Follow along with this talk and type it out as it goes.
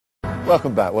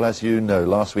Welcome back. Well, as you know,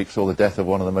 last week saw the death of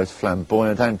one of the most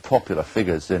flamboyant and popular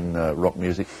figures in rock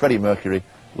music, Freddie Mercury,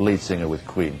 lead singer with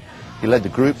Queen. He led the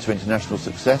group to international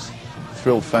success,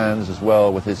 thrilled fans as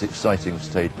well with his exciting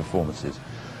stage performances.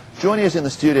 Joining us in the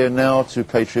studio now to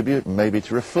pay tribute and maybe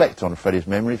to reflect on Freddie's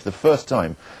memory for the first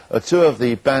time are two of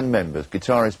the band members,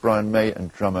 guitarist Brian May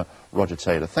and drummer Roger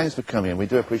Taylor. Thanks for coming in. We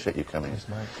do appreciate you coming.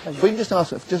 If we can just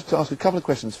ask a couple of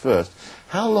questions first.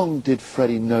 How long did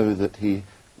Freddie know that he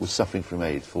was suffering from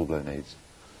AIDS, full-blown AIDS?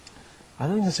 I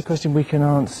don't think that's a question we can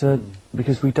answer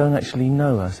because we don't actually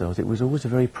know ourselves. It was always a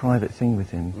very private thing with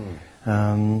him.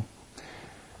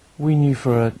 We knew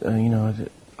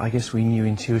I guess we knew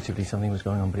intuitively something was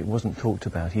going on, but it wasn't talked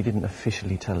about. He didn't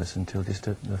officially tell us until just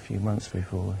a few months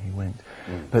before he went.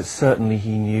 But certainly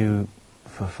he knew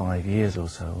for 5 years or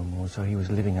so or more, so he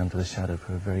was living under the shadow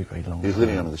for a very, very long time. He was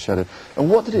living under the shadow. And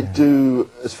what did it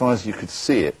do, as far as you could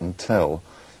see it and tell?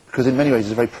 Because in many ways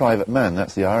he's a very private man,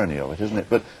 that's the irony of it, isn't it?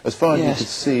 But as far as you could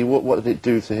see, what did it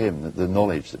do to him, the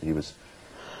knowledge that he was...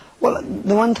 Well,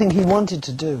 the one thing he wanted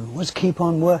to do was keep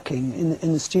on working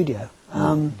in the studio.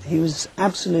 He was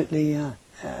absolutely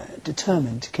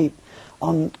determined to keep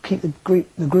the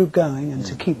group going and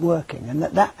to keep working, and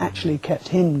that actually kept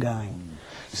him going.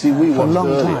 See, we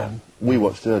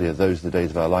watched earlier Those Are the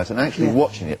Days of Our Lives, and actually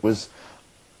watching it was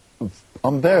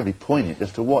unbearably poignant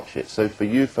just to watch it. So for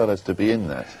you fellas to be in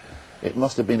that, it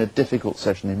must have been a difficult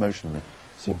session emotionally.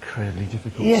 It's incredibly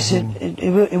difficult. Yes,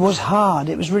 it was hard.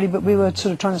 It was really, but we were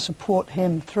sort of trying to support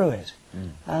him through it,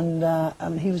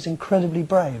 and he was incredibly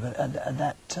brave at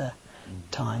that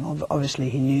time. Obviously,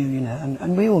 he knew, you know,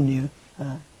 and we all knew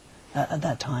at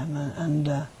that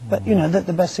time. But you know,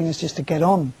 the best thing is just to get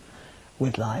on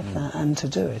with life and to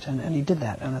do it, and he did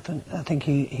that, and I think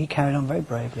he carried on very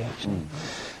bravely, actually.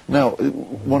 Now,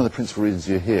 one of the principal reasons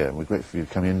you're here, and we're grateful for you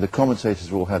coming in, the commentators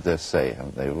have all had their say,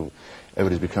 haven't they?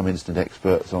 Everybody's become instant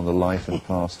experts on the life and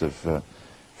past of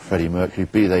Freddie Mercury,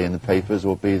 be they in the papers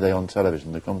or be they on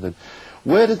television, the commentators.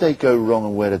 Where did they go wrong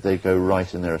and where did they go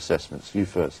right in their assessments? You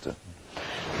first.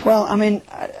 Well, I mean,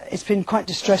 it's been quite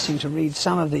distressing to read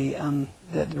some of the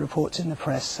reports in the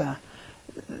press.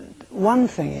 One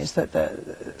thing is that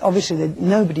obviously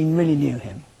nobody really knew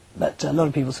him, but a lot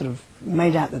of people sort of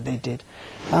made out that they did.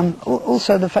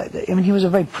 Also the fact that, I mean, he was a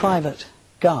very private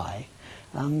guy,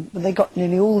 but they got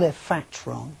nearly all their facts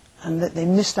wrong, and that they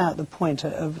missed out the point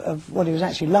of what he was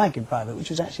actually like in private, which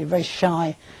was actually a very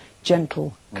shy,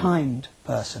 gentle, kind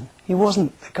person. He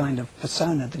wasn't the kind of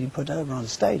persona that he put over on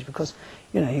stage because,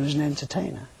 you know, he was an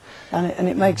entertainer. And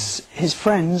it makes his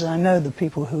friends, I know the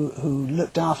people who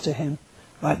looked after him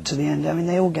right to the end, I mean,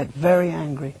 they all get very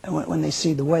angry when they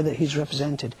see the way that he's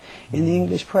represented in the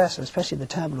English press, especially the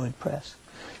tabloid press.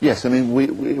 Yes, I mean,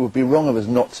 it would be wrong of us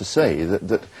not to say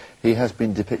that he has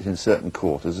been depicted in certain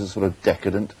quarters as a sort of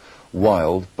decadent,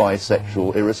 wild,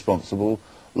 bisexual, irresponsible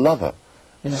lover.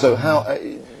 Yeah. So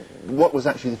what was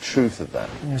actually the truth of that?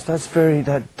 Yes,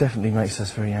 that definitely makes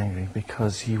us very angry,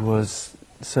 because he was,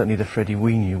 certainly the Freddie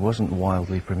we knew, wasn't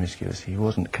wildly promiscuous. He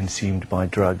wasn't consumed by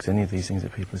drugs, any of these things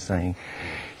that people are saying.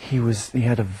 He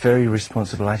had a very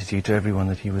responsible attitude to everyone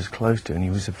that he was close to, and he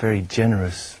was a very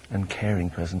generous and caring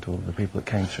person to all of the people that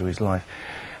came through his life.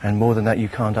 And more than that, you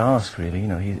can't ask, really. You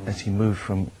know, as he moved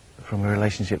from a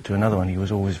relationship to another one, he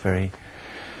was always very,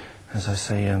 as I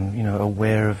say, you know,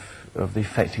 aware of the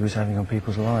effect he was having on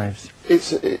people's lives.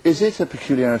 Is it a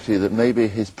peculiarity that maybe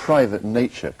his private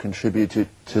nature contributed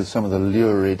to some of the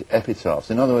lurid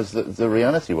epitaphs? In other words, the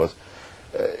reality was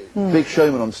big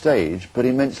showman on stage, but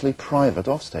immensely private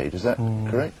off stage. Is that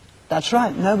correct? That's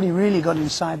right. Nobody really got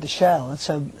inside the shell, and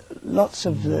so lots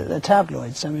of the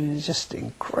tabloids, I mean, it's just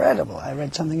incredible. I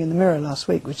read something in the Mirror last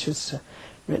week, which was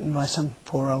written by some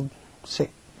poor old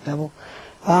sick devil.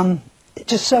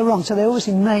 Just so wrong. So they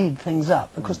obviously made things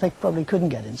up because they probably couldn't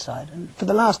get inside. And for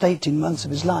the last 18 months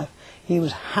of his life, he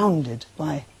was hounded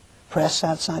by press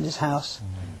outside his house.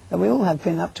 And we all have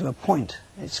been up to a point.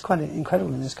 It's quite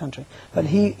incredible in this country. But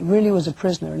he really was a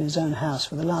prisoner in his own house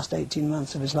for the last 18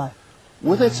 months of his life.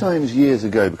 Were there times years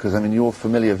ago, because, I mean, you're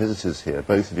familiar visitors here,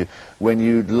 both of you, when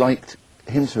you'd liked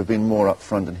him to have been more up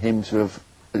front and him to have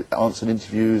answered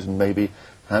interviews and maybe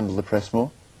handled the press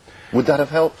more? Would that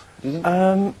have helped, do you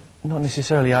think? Not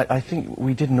necessarily. I think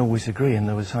we didn't always agree, and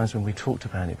there were times when we talked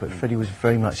about it, but Freddie was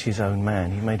very much his own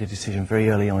man. He made a decision very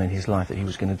early on in his life that he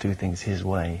was going to do things his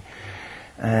way.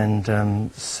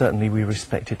 And certainly we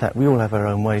respected that. We all have our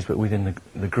own ways, but within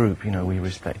the group, you know, we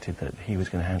respected that he was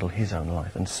going to handle his own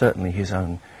life, and certainly his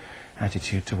own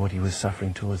attitude to what he was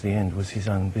suffering towards the end was his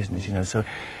own business, you know. So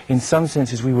in some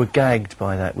senses we were gagged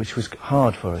by that, which was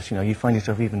hard for us, you know. You find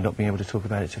yourself even not being able to talk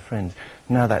about it to friends.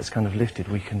 Now that's kind of lifted,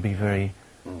 we can be very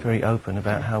open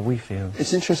about how we feel.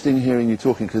 It's interesting hearing you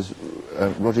talking because,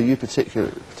 Roger, you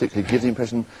particularly give the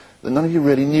impression that none of you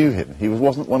really knew him. He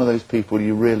wasn't one of those people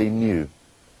you really knew.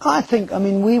 I think, I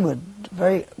mean, we were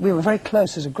very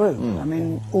close as a group. I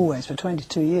mean, always for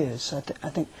 22 years. I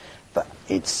think, but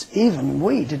it's even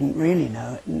we didn't really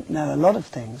know a lot of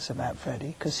things about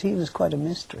Freddie because he was quite a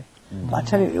mystery. But I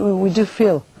tell you, we do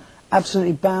feel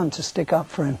absolutely bound to stick up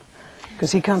for him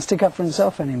because he can't stick up for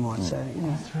himself anymore. So you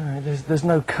know. That's right. There's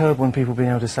no curb on people being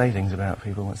able to say things about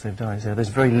people once they've died. So there's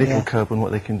very little curb on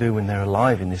what they can do when they're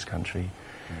alive in this country.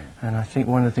 And I think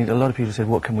one of the things, a lot of people said,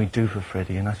 what can we do for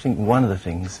Freddie? And I think one of the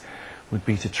things would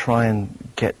be to try and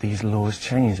get these laws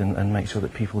changed and make sure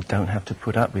that people don't have to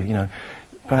put up with, you know,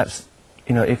 perhaps,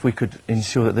 you know, if we could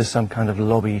ensure that there's some kind of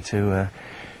lobby to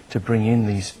bring in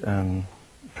these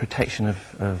protection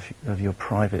of your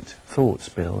private thoughts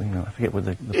bill, you know, I forget what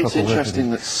the proper word is. It's interesting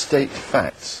that state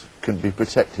facts can be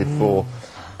protected for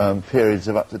periods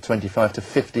of up to 25 to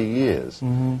 50 years.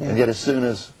 And yet as soon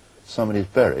as somebody's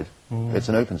buried, it's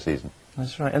an open season.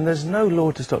 That's right, and there's no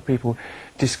law to stop people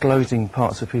disclosing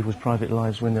parts of people's private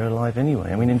lives when they're alive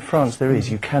anyway. I mean, in France there is.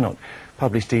 You cannot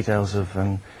publish details of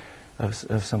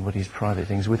somebody's private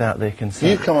things without their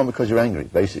consent. You come on because you're angry,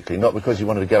 basically, not because you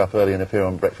wanted to get up early and appear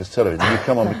on breakfast television. You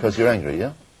come on because you're angry,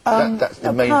 yeah? That's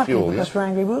the main fuel, because yeah? we're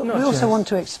angry. We also want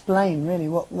to explain, really,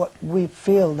 what we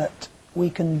feel that we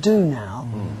can do now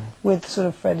with sort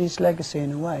of Freddie's legacy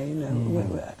in a way, you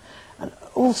know. And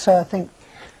also, I think...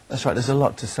 That's right, there's a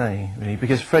lot to say, really,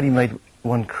 because Freddie made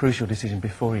one crucial decision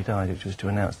before he died, which was to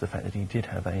announce the fact that he did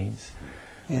have AIDS,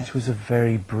 which was a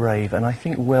very brave and I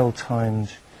think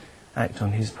well-timed act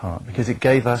on his part, because it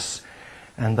gave us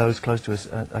and those close to us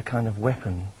a kind of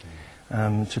weapon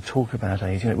to talk about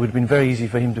AIDS. You know, it would have been very easy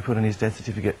for him to put on his death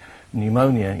certificate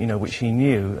pneumonia, you know, which he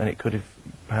knew, and it could have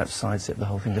perhaps sidestepped the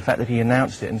whole thing. The fact that he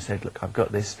announced it and said, look, I've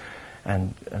got this,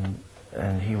 and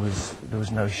there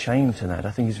was no shame to that.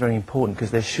 I think it's very important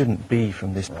because there shouldn't be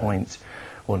from this point,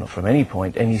 or not from any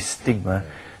point, any stigma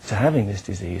to having this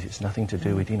disease. It's nothing to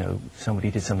do with, you know,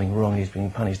 somebody did something wrong, he's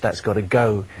being punished. That's got to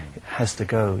go. It has to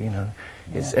go, you know.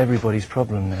 It's everybody's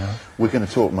problem now. We're going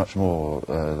to talk much more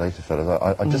later,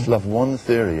 fellas. I just love one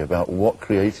theory about what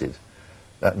created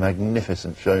that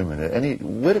magnificent showman.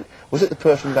 Was it the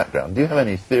Persian background? Do you have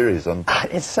any theories on...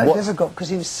 It's so difficult because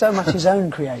he was so much his own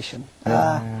creation.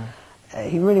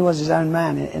 He really was his own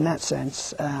man in that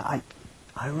sense. I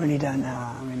really don't know.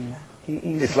 I mean,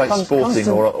 he's it's like sporting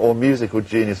or musical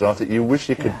genius art. You wish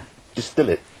you could distill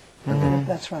it.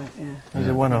 That's right, yeah. He's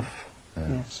a one-off.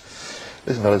 Yes.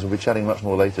 Listen, fellas, we'll be chatting much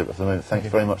more later, but for the moment, thank you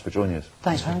very much for joining us.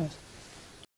 Thanks very much.